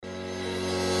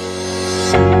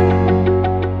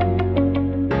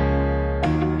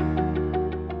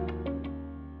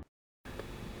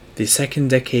The Second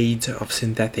Decade of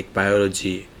Synthetic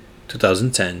Biology,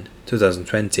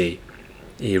 2010-2020,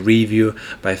 a review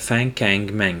by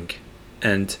Fang-Kang Meng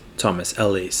and Thomas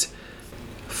Ellis,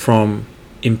 from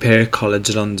Imperial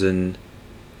College London,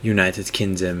 United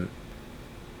Kingdom.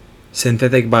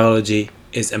 Synthetic biology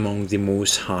is among the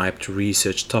most hyped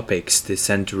research topics this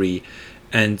century,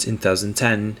 and in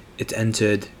 2010 it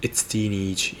entered its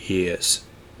teenage years.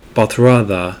 But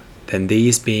rather than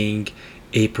this being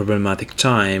a problematic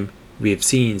time, we have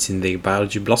seen synthetic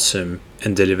biology blossom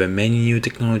and deliver many new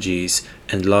technologies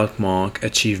and landmark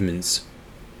achievements.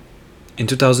 In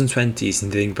 2020,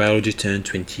 synthetic biology turned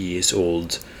 20 years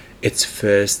old. Its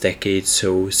first decade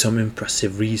saw some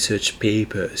impressive research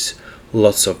papers,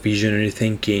 lots of visionary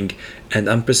thinking, and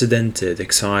unprecedented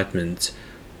excitement.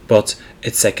 But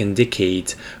its second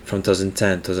decade, from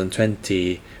 2010 to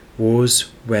 2020,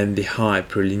 was when the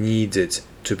hype really needed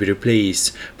to be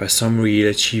replaced by some real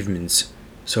achievements.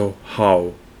 So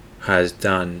how has it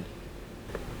done?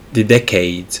 The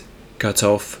decade got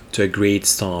off to a great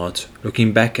start.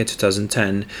 Looking back at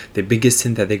 2010, the biggest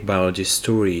synthetic biology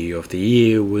story of the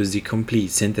year was the complete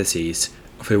synthesis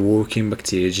of a working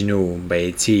bacterial genome by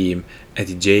a team at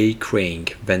the J.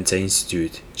 Craig Venter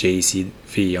Institute,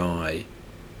 JCVI.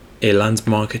 A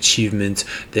landmark achievement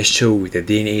that showed that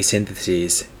DNA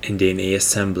synthesis and DNA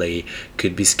assembly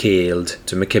could be scaled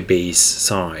to megabase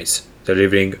size,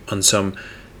 delivering on some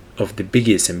of the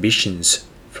biggest ambitions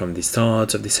from the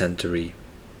start of the century.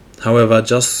 However,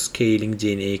 just scaling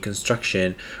DNA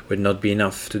construction would not be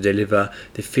enough to deliver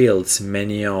the field's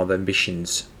many other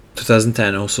ambitions.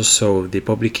 2010 also saw the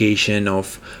publication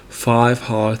of 5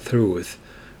 Hard Truths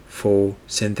for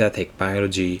Synthetic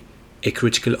Biology, a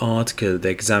critical article that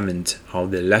examined how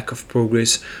the lack of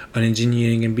progress on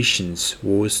engineering ambitions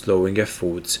was slowing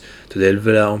efforts to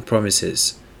deliver on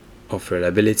promises of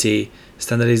reliability,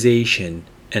 standardization,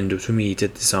 and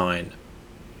automated design.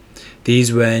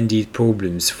 These were indeed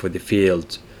problems for the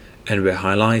field, and were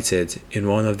highlighted in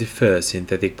one of the first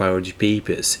synthetic biology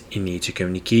papers in Nature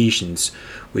Communications,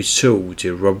 which showed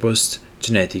a robust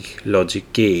genetic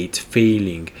logic gate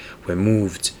failing when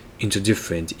moved into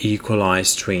different E. coli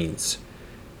strains.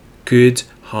 Could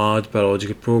hard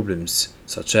biological problems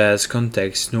such as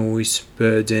context, noise,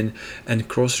 burden, and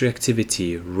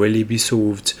cross-reactivity really be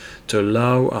solved to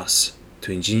allow us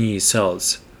to engineer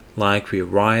cells like we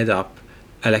wired up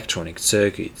electronic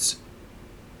circuits?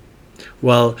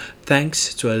 Well,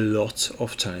 thanks to a lot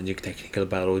of challenging technical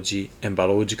biology and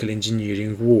biological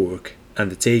engineering work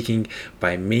undertaken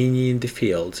by many in the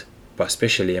field, but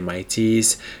especially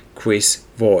MIT's Chris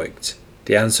Voigt,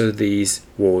 the answer to these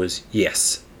was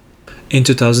yes. In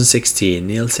 2016,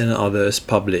 Nielsen and others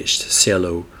published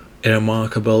Cielo, a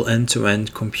remarkable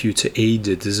end-to-end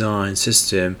computer-aided design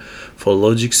system for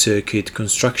logic circuit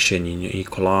construction in E.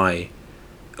 coli.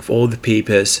 Of all the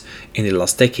papers in the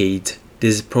last decade,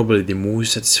 this is probably the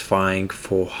most satisfying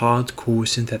for hardcore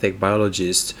synthetic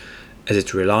biologists, as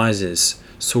it realizes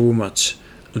so much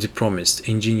of the promised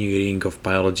engineering of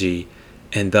biology,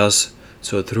 and does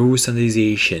so through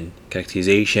standardization,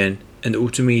 characterization, and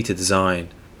automated design.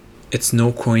 It's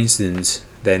no coincidence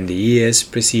that in the years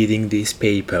preceding this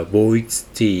paper, Voigt's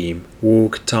team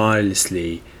worked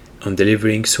tirelessly on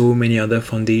delivering so many other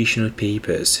foundational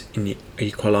papers in E.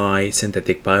 coli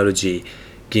synthetic biology,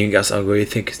 giving us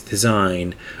algorithmic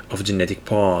design of genetic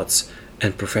parts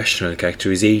and professional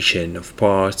characterization of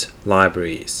part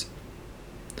libraries.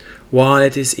 While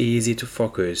it is easy to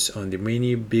focus on the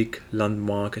many big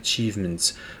landmark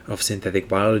achievements of synthetic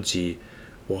biology,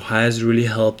 what has really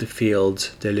helped the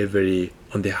field delivery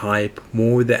on the hype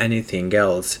more than anything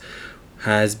else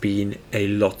has been a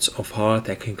lot of hard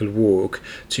technical work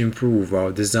to improve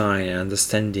our design and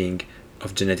understanding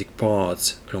of genetic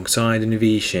parts, alongside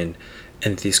innovation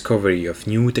and the discovery of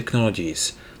new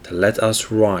technologies that let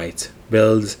us write,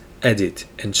 build, edit,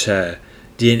 and share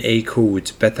DNA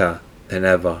code better than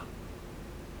ever.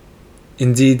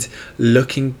 Indeed,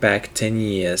 looking back 10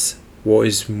 years, what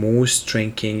is most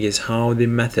striking is how the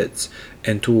methods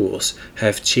and tools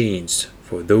have changed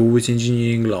for those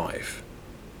engineering life.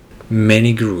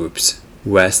 Many groups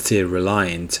were still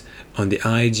reliant on the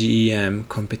IgEM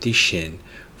competition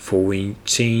for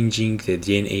changing the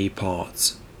DNA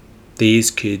parts. These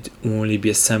could only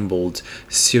be assembled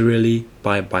serially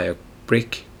by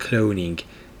biobrick cloning,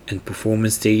 and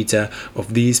performance data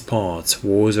of these parts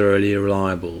was rarely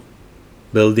reliable.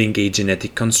 Building a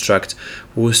genetic construct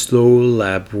was slow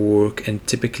lab work and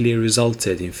typically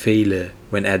resulted in failure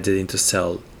when added into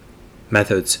cell.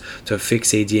 Methods to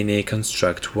fix a DNA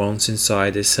construct once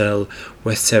inside a cell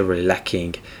were severely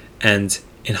lacking and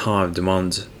in high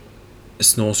demand.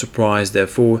 It's no surprise,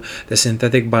 therefore, that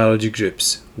synthetic biology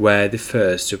groups were the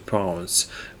first to pounce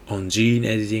on gene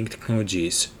editing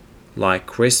technologies like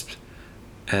CRISPR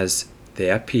as they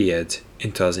appeared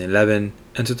in 2011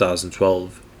 and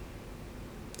 2012.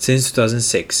 Since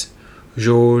 2006,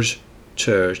 George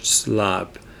Church's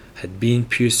lab had been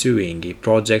pursuing a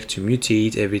project to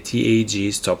mutate every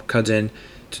TAG stop codon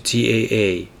to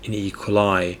TAA in E.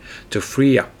 coli to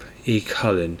free up a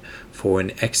colon for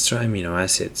an extra amino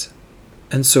acid.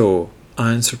 And so,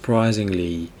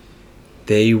 unsurprisingly,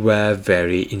 they were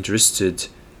very interested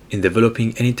in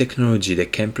developing any technology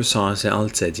that can precisely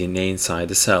alter DNA inside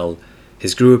the cell.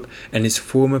 His group and his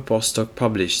former postdoc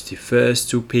published the first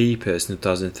two papers in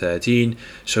 2013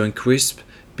 showing CRISPR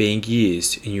being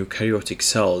used in eukaryotic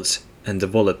cells and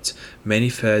developed many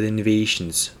further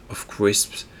innovations of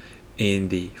CRISPR in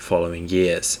the following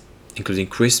years, including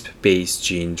CRISPR-based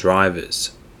gene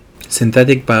drivers.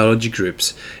 Synthetic biology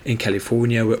groups in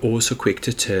California were also quick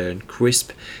to turn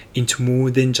CRISPR into more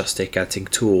than just a cutting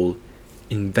tool,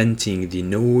 inventing the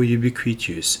now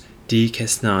ubiquitous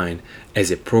dCas9 as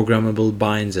a programmable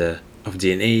binder of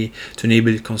DNA to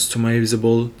enable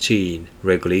customizable gene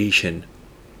regulation.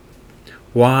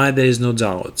 While there is no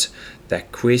doubt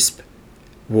that CRISPR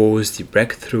was the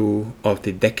breakthrough of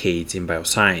the decade in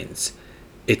bioscience,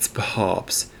 it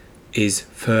perhaps is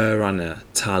forerunner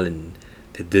Talon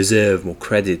that deserve more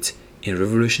credit in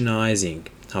revolutionizing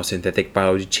how synthetic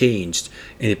biology changed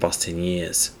in the past 10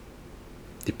 years.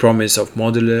 The promise of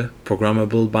modular,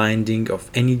 programmable binding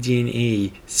of any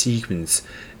DNA sequence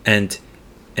and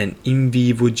an in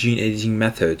vivo gene editing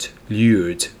method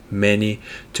lured many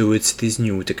towards this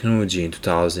new technology in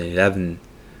 2011.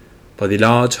 But the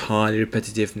large, highly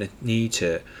repetitive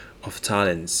nature of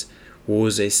Talons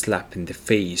was a slap in the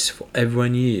face for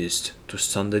everyone used to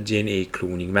standard DNA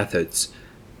cloning methods,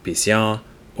 PCR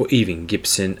or even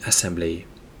Gibson assembly.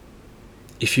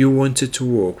 If you wanted to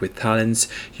work with Talons,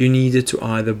 you needed to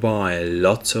either buy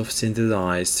lots of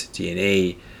synthesized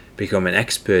DNA, become an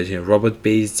expert in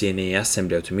robot-based DNA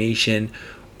assembly automation,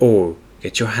 or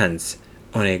get your hands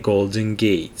on a Golden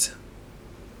Gate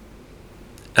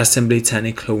assembly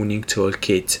tiny cloning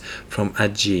toolkit from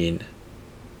Addgene.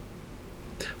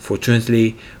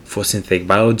 Fortunately for synthetic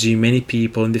biology, many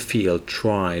people in the field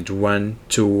tried one,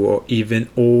 two, or even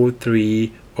all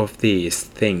three of these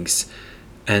things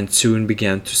and soon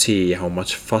began to see how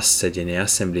much faster DNA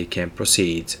assembly can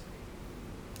proceed.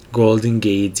 Golden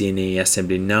Gate DNA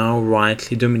assembly now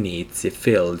rightly dominates the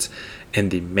field,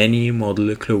 and the many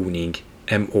modular cloning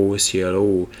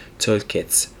MOCLO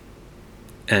toolkits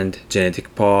and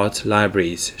genetic part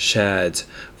libraries shared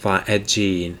via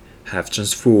Addgene have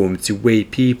transformed the way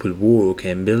people work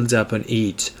and build upon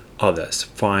each other's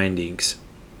findings.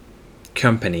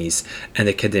 Companies and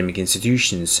academic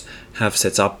institutions have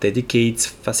set up dedicated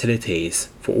facilities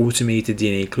for automated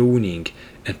DNA cloning,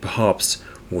 and perhaps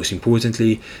most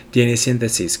importantly, DNA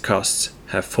synthesis costs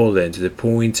have fallen to the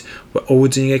point where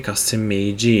ordering a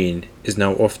custom-made gene is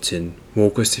now often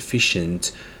more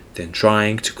cost-efficient than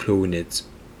trying to clone it.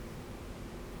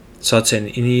 Such an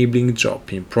enabling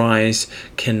drop in price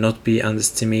cannot be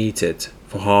underestimated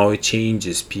for how it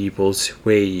changes people's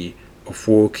way of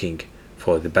working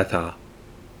for the better.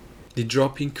 The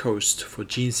drop in cost for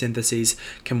gene synthesis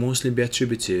can mostly be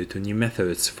attributed to new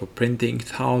methods for printing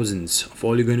thousands of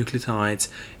oligonucleotides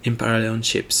in parallel on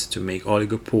chips to make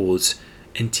oligopoles,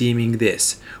 and teaming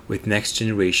this with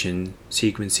next-generation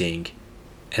sequencing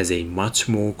as a much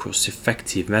more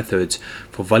cost-effective method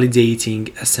for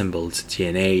validating assembled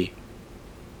DNA.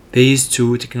 These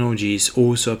two technologies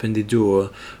also opened the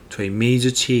door to a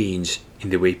major change in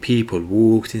the way people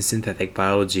worked in synthetic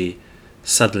biology,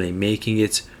 suddenly making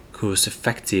it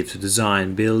cost-effective to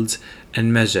design, build,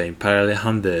 and measure in parallel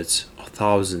hundreds or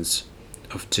thousands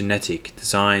of genetic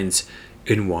designs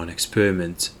in one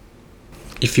experiment.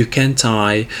 If you can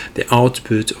tie the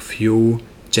output of your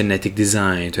genetic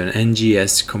design to an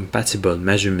NGS compatible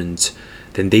measurement,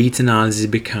 then data analysis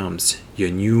becomes your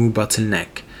new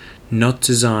bottleneck, not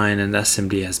design and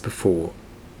assembly as before.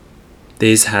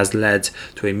 This has led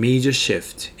to a major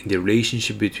shift in the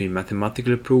relationship between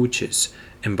mathematical approaches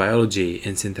and biology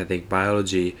and synthetic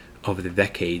biology over the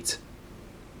decades.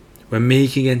 When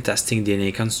making and testing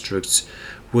DNA constructs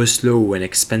were slow and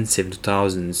expensive in the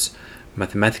 2000s,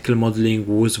 mathematical modeling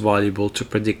was valuable to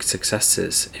predict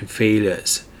successes and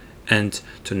failures and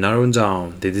to narrow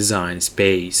down the design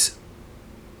space.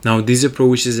 Now, these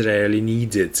approaches are rarely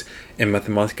needed, and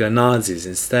mathematical analysis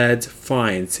instead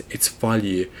finds its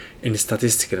value in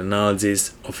statistical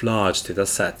analysis of large data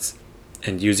sets,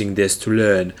 and using this to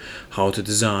learn how to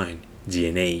design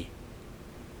DNA.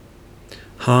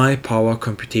 High-power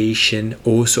computation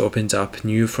also opened up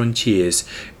new frontiers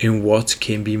in what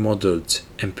can be modeled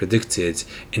and predicted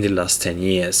in the last 10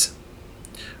 years.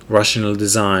 Rational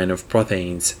design of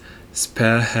proteins,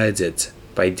 spearheaded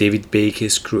by David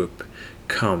Baker's group,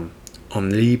 come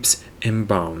on leaps and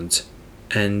bounds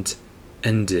and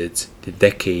ended the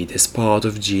decade as part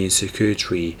of gene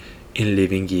circuitry in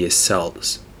living yeast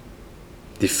cells.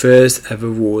 The first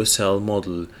ever whole cell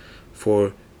model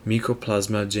for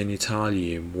Mycoplasma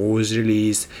genitalium was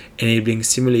released, enabling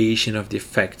simulation of the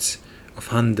effects of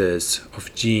hundreds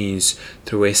of genes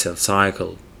through a cell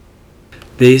cycle.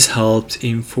 This helped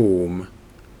inform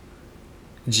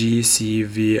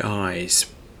GCVI's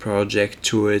project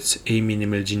towards a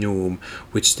minimal genome,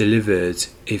 which delivered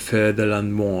a further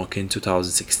landmark in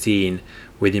 2016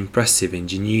 with impressive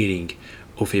engineering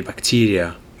of a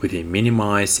bacteria with a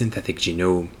minimized synthetic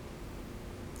genome.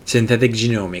 Synthetic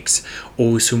genomics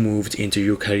also moved into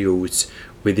eukaryotes,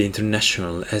 with the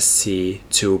International SC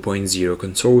 2.0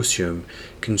 consortium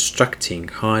constructing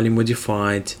highly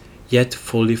modified yet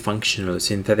fully functional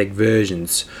synthetic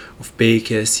versions of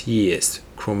Baker's yeast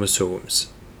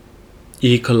chromosomes.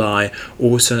 E. coli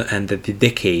also ended the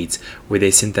decade with a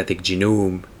synthetic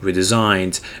genome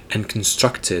redesigned and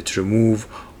constructed to remove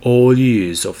all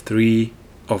use of 3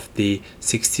 of the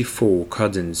 64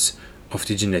 codons of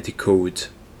the genetic code.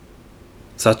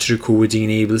 Such recoding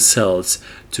enables cells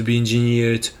to be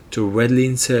engineered to readily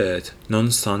insert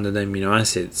non-standard amino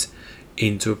acids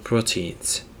into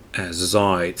proteins as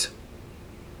desired.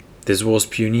 This was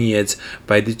pioneered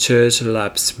by the Church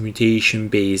Lab's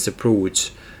mutation-based approach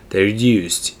that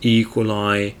reduced E.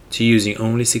 coli to using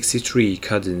only 63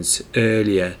 codons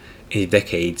earlier in the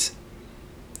decade,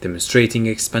 demonstrating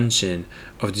expansion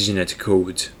of the genetic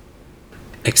code.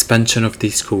 Expansion of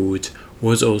this code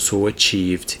was also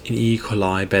achieved in E.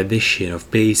 coli by addition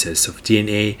of bases of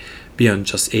DNA beyond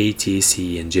just A, T,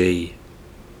 C, and J.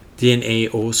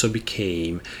 DNA also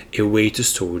became a way to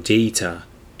store data,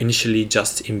 initially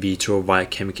just in vitro via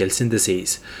chemical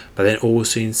synthesis, but then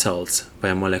also in cells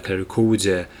via molecular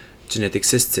encoder genetic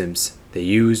systems that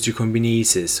use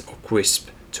recombinases or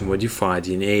CRISP to modify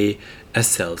DNA as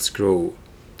cells grow,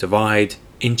 divide,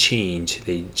 and change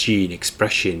their gene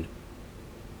expression.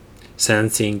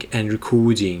 Sensing and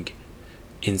recoding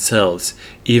in cells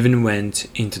even went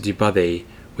into the body,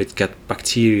 with gut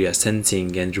bacteria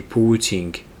sensing and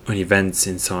reporting on events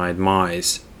inside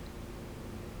mice.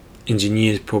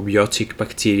 Engineered probiotic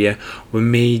bacteria were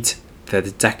made that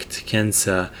detect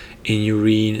cancer in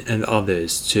urine, and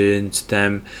others turned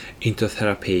them into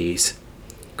therapies,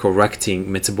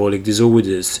 correcting metabolic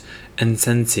disorders and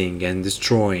sensing and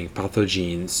destroying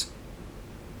pathogens.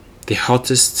 The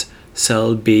hottest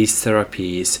cell-based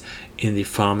therapies in the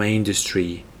pharma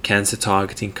industry,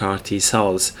 cancer-targeting CAR T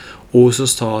cells, also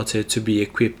started to be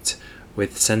equipped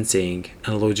with sensing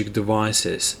and logic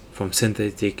devices from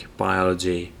synthetic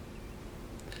biology.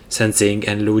 Sensing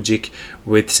and logic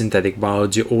with synthetic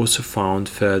biology also found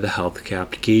further healthcare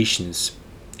applications,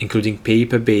 including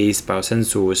paper-based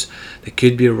biosensors that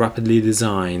could be rapidly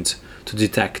designed to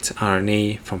detect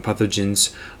RNA from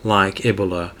pathogens like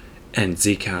Ebola and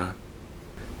Zika.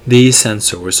 These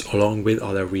sensors, along with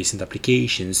other recent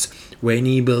applications, were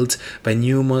enabled by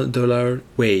new modular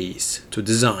ways to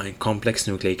design complex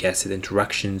nucleic acid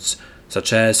interactions,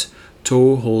 such as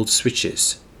toe-hold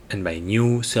switches, and by a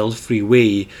new cell-free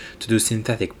way to do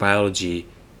synthetic biology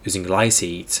using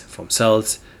lysates from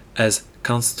cells as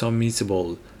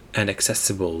customizable and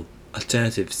accessible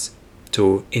alternatives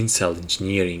to in-cell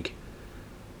engineering.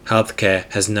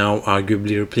 Healthcare has now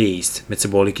arguably replaced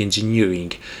metabolic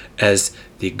engineering as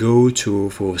the go-to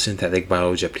for synthetic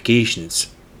biology applications,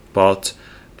 but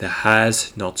that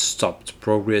has not stopped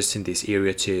progress in this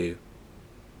area too.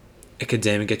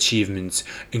 Academic achievements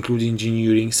include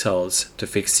engineering cells to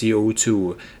fix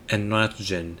CO2 and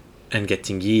nitrogen and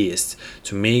getting yeast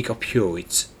to make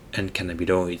opioids and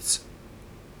cannabinoids.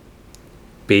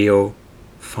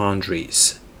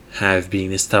 Biofoundries have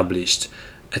been established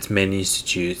at many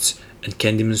institutes and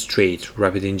can demonstrate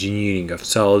rapid engineering of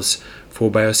cells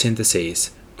for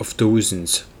biosynthesis of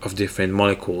dozens of different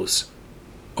molecules.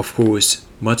 Of course,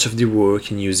 much of the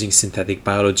work in using synthetic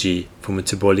biology for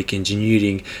metabolic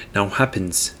engineering now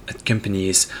happens at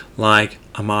companies like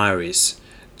Amyris,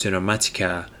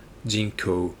 Genomatica,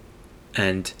 Ginkgo,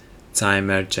 and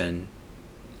Zymergen.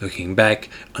 Looking back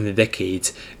on the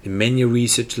decade, the many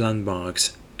research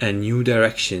landmarks and new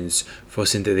directions for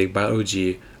synthetic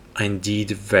biology are indeed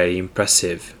very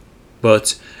impressive.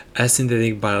 But as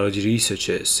synthetic biology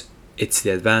researchers, it's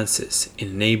the advances in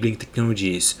enabling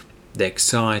technologies that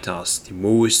excite us the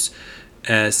most,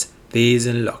 as these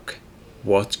unlock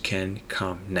what can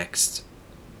come next.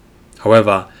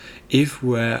 However, if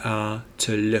we are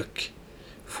to look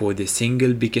for the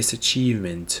single biggest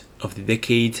achievement of the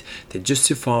decade that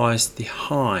justifies the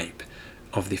hype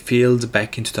of the field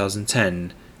back in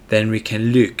 2010, then we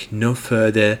can look no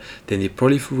further than the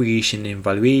proliferation and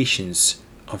valuations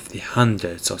of the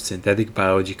hundreds of synthetic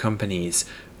biology companies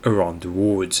around the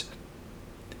world.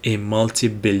 A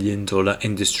multi-billion-dollar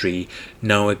industry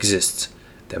now exists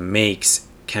that makes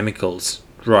chemicals,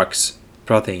 drugs,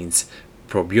 proteins,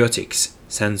 probiotics,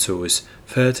 sensors,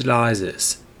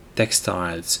 fertilizers,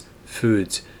 textiles,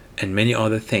 food, and many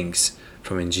other things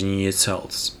from engineered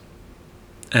cells.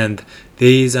 And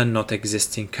these are not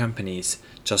existing companies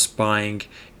just buying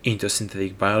into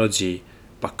synthetic biology,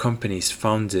 but companies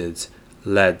founded,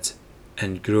 led,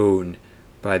 and grown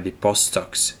by the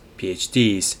postdocs,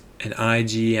 PhDs, and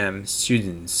IGM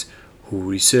students who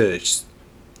researched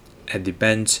at the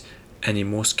bench and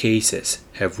in most cases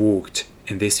have worked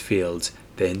in this field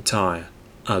their entire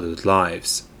adult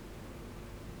lives.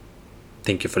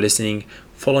 Thank you for listening.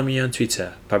 Follow me on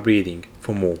Twitter, PubReading,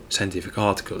 for more scientific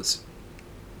articles.